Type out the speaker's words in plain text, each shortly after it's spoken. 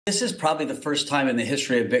This is probably the first time in the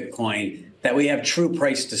history of Bitcoin that we have true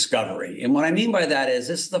price discovery. And what I mean by that is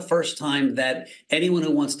this is the first time that anyone who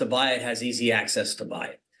wants to buy it has easy access to buy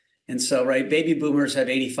it. And so, right, baby boomers have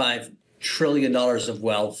 $85 trillion of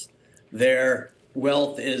wealth. Their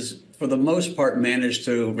wealth is, for the most part, managed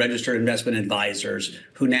through registered investment advisors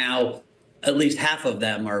who now, at least half of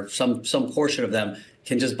them or some portion of them,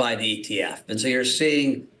 can just buy the ETF. And so you're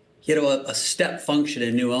seeing, a step function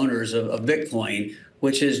in new owners of Bitcoin,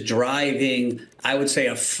 which is driving, I would say,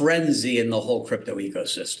 a frenzy in the whole crypto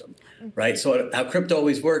ecosystem, right? So how crypto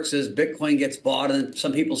always works is Bitcoin gets bought and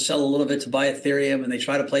some people sell a little bit to buy Ethereum and they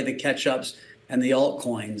try to play the catch-ups and the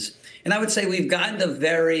altcoins. And I would say we've gotten to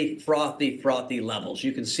very frothy levels.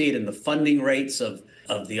 You can see it in the funding rates of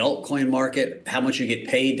the altcoin market, how much you get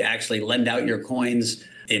paid to actually lend out your coins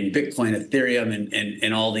in Bitcoin, Ethereum,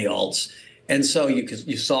 and all the alts. And so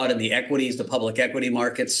you saw it in the equities, the public equity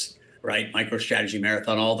markets, right? MicroStrategy,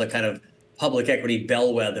 Marathon, all the kind of public equity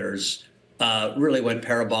bellwethers really went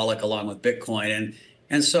parabolic along with Bitcoin.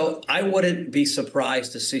 And so I wouldn't be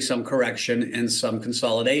surprised to see some correction and some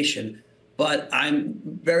consolidation. But I'm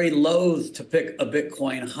very loath to pick a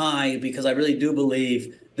Bitcoin high because I really do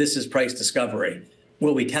believe this is price discovery.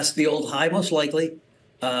 Will we test the old high? Most likely.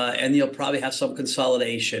 And you'll probably have some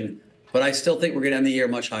consolidation. But I still think we're going to end the year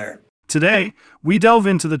much higher. Today, we delve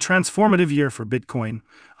into the transformative year for Bitcoin,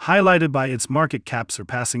 highlighted by its market cap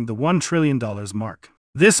surpassing the $1 trillion mark.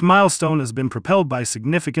 This milestone has been propelled by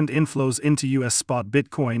significant inflows into U.S. spot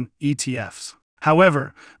Bitcoin ETFs.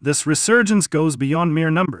 However, this resurgence goes beyond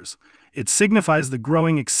mere numbers. It signifies the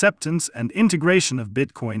growing acceptance and integration of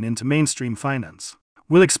Bitcoin into mainstream finance.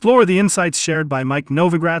 We'll explore the insights shared by Mike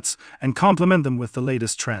Novogratz and complement them with the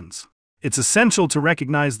latest trends. It's essential to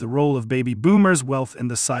recognize the role of baby boomers' wealth in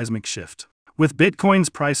the seismic shift. With Bitcoin's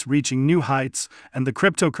price reaching new heights and the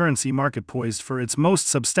cryptocurrency market poised for its most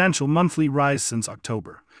substantial monthly rise since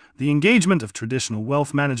October, the engagement of traditional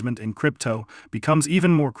wealth management in crypto becomes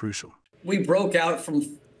even more crucial. We broke out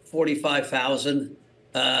from 45,000,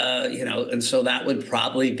 and so that would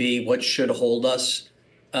probably be what should hold us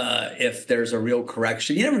if there's a real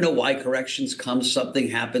correction. You never know why corrections come.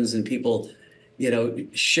 Something happens and people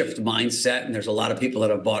shift mindset, and there's a lot of people that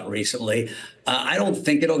have bought recently. I don't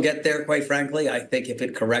think it'll get there, quite frankly. I think if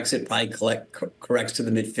it corrects, it probably corrects to the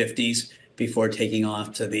mid-50s before taking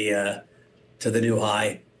off to the new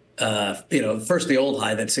high. First the old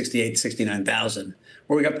high, that 68, 69,000,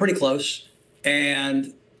 where we got pretty close.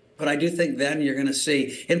 But I do think then you're going to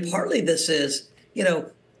see, and partly this is,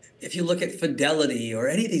 if you look at Fidelity or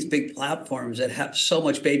any of these big platforms that have so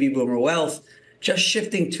much baby boomer wealth, just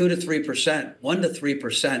shifting 2 to 3%, 1 to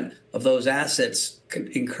 3% of those assets,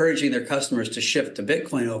 encouraging their customers to shift to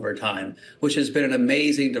Bitcoin over time, which has been an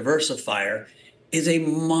amazing diversifier, is a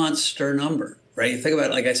monster number, right? You think about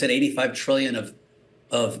it, like I said, 85 trillion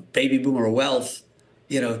of baby boomer wealth,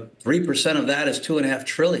 3% of that is 2.5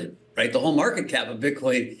 trillion, right? The whole market cap of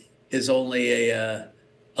Bitcoin is only a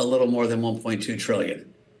little more than 1.2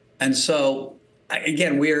 trillion. And so,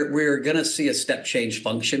 again, we're going to see a step change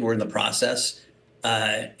function. We're in the process.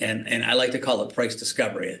 And I like to call it price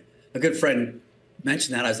discovery. A good friend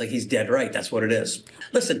mentioned that. I was like, he's dead right. That's what it is.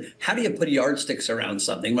 Listen, how do you put yardsticks around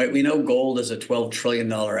something? Right? We know gold is a $12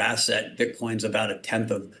 trillion asset. Bitcoin's about a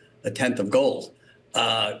tenth of gold.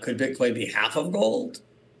 Could Bitcoin be half of gold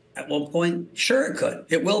at one point? Sure, it could.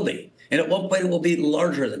 It will be. And at one point, it will be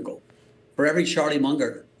larger than gold. For every Charlie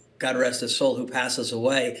Munger, God rest his soul, who passes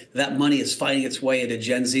away, that money is finding its way into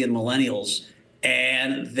Gen Z and millennials.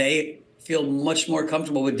 And they feel much more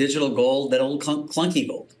comfortable with digital gold than old clunky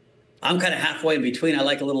gold. I'm kind of halfway in between. I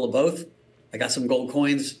like a little of both. I got some gold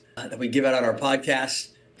coins that we give out on our podcast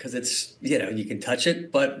because it's, you can touch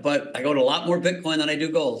it. But I go to a lot more Bitcoin than I do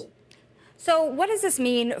gold. So what does this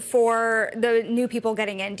mean for the new people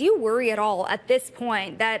getting in? Do you worry at all at this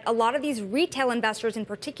point that a lot of these retail investors in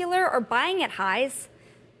particular are buying at highs?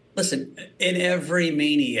 Listen, in every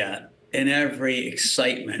mania, in every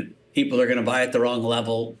excitement, people are going to buy at the wrong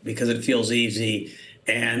level because it feels easy.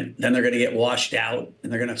 And then they're going to get washed out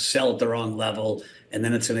and they're going to sell at the wrong level. And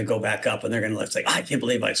then it's going to go back up and they're going to say, I can't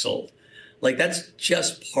believe I sold. Like, that's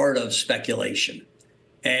just part of speculation.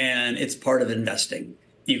 And it's part of investing.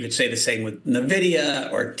 You could say the same with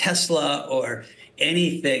NVIDIA or Tesla or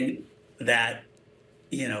anything that,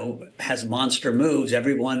 has monster moves.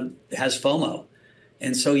 Everyone has FOMO.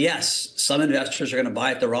 And so, yes, some investors are going to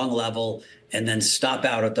buy at the wrong level and then stop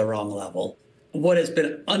out at the wrong level. What has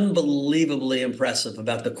been unbelievably impressive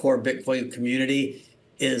about the core Bitcoin community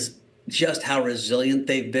is just how resilient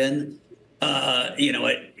they've been, at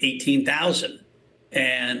 18,000.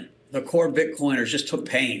 And the core Bitcoiners just took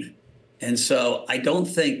pain. And so I don't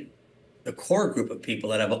think the core group of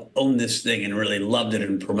people that have owned this thing and really loved it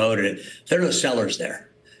and promoted it, there are no sellers there.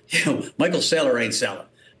 Michael Saylor ain't selling.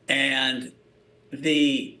 And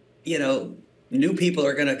the, new people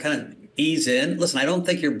are going to kind of ease in. Listen, I don't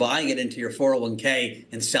think you're buying it into your 401k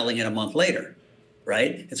and selling it a month later,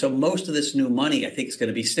 right? And so most of this new money, I think, is going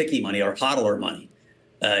to be sticky money or hodler money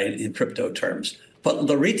in crypto terms. But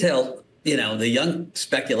the retail, the young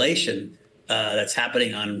speculation that's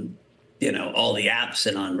happening on, all the apps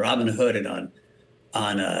and on Robinhood and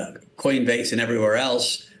on Coinbase and everywhere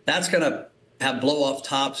else, that's going to have blow off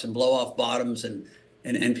tops and blow off bottoms, and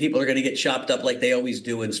people are going to get chopped up like they always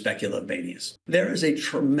do in speculative manias. There is a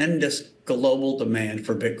tremendous global demand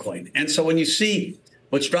for Bitcoin. And so when you see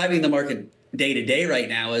what's driving the market day to day right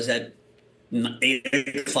now is at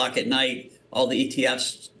 8 o'clock at night, all the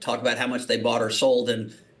ETFs talk about how much they bought or sold,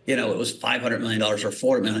 and it was $500 million or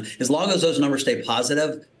 $400 million. As long as those numbers stay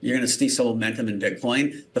positive, you're going to see some momentum in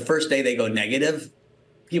Bitcoin. The first day they go negative,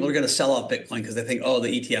 people are going to sell off Bitcoin because they think, oh, the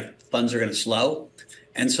ETF funds are going to slow.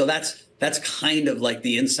 And so that's kind of like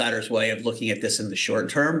the insider's way of looking at this in the short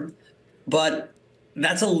term. But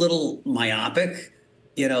that's a little myopic.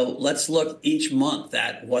 Let's look each month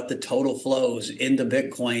at what the total flows into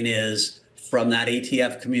Bitcoin is from that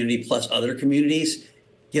ETF community plus other communities.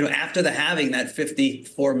 After the halving, that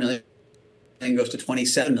 54 million goes to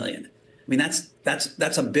 27 million. I mean,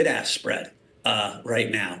 that's a bid-ask spread right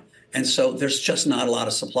now. And so there's just not a lot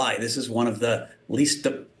of supply. This is one of the least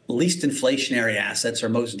inflationary assets or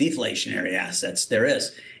most deflationary assets there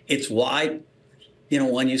is. It's why,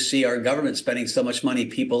 when you see our government spending so much money,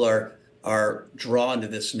 people are drawn to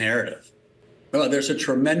this narrative. Well, there's a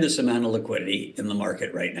tremendous amount of liquidity in the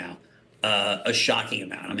market right now, a shocking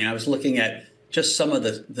amount. I mean, I was looking at just some of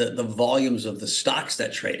the volumes of the stocks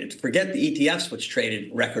that traded. Forget the ETFs, which traded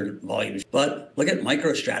record volumes, but look at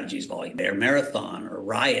MicroStrategy's volume there, Marathon or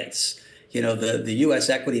Riots. The U.S.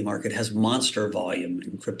 equity market has monster volume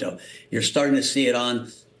in crypto. You're starting to see it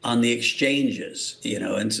on the exchanges,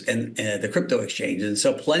 and the crypto exchanges. And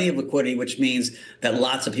so plenty of liquidity, which means that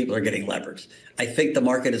lots of people are getting leveraged. I think the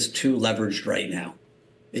market is too leveraged right now.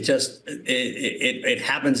 It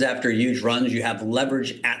happens after huge runs. You have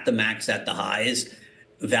leverage at the max, at the highs.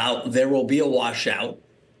 There will be a washout.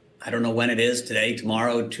 I don't know when it is, today,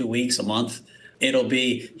 tomorrow, 2 weeks, a month. It'll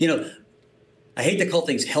be, I hate to call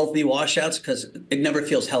things healthy washouts because it never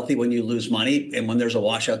feels healthy when you lose money. And when there's a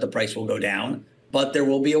washout, the price will go down. But there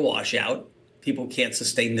will be a washout. People can't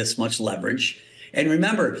sustain this much leverage. And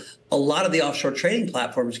remember, a lot of the offshore trading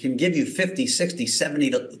platforms can give you 50, 60,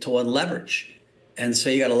 70 to 1 leverage. And so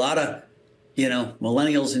you got a lot of,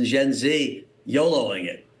 millennials and Gen Z YOLOing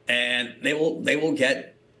it. And they will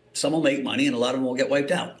get, some will make money and a lot of them will get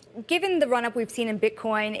wiped out. Given the run-up we've seen in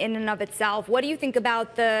Bitcoin in and of itself, what do you think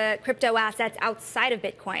about the crypto assets outside of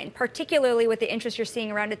Bitcoin, particularly with the interest you're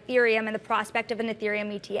seeing around Ethereum and the prospect of an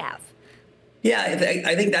Ethereum ETF? Yeah,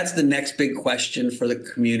 I think that's the next big question for the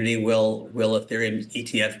community. Will Ethereum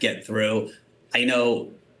ETF get through? I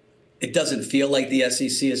know it doesn't feel like the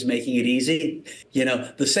SEC is making it easy.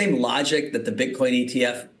 The same logic that the Bitcoin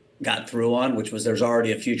ETF got through on, which was there's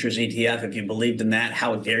already a futures ETF. If you believed in that,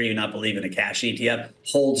 how dare you not believe in a cash ETF,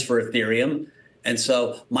 holds for Ethereum. And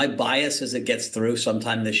so my bias is it gets through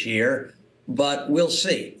sometime this year, but we'll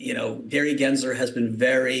see. Gary Gensler has been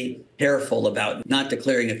very careful about not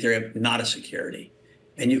declaring Ethereum not a security.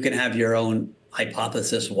 And you can have your own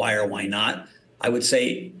hypothesis, why or why not. I would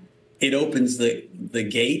say it opens the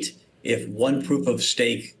gate if one proof of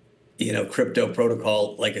stake, crypto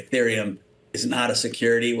protocol like Ethereum is not a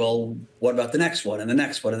security. Well, what about the next one and the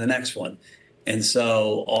next one and the next one? And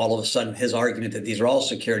so all of a sudden his argument that these are all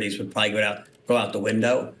securities would probably go out the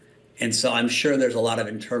window. And so I'm sure there's a lot of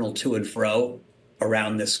internal to and fro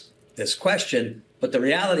around this question. But the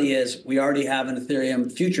reality is we already have an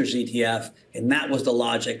Ethereum futures ETF, and that was the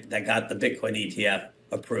logic that got the Bitcoin ETF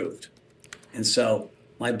approved. And so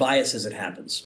my bias is it happens.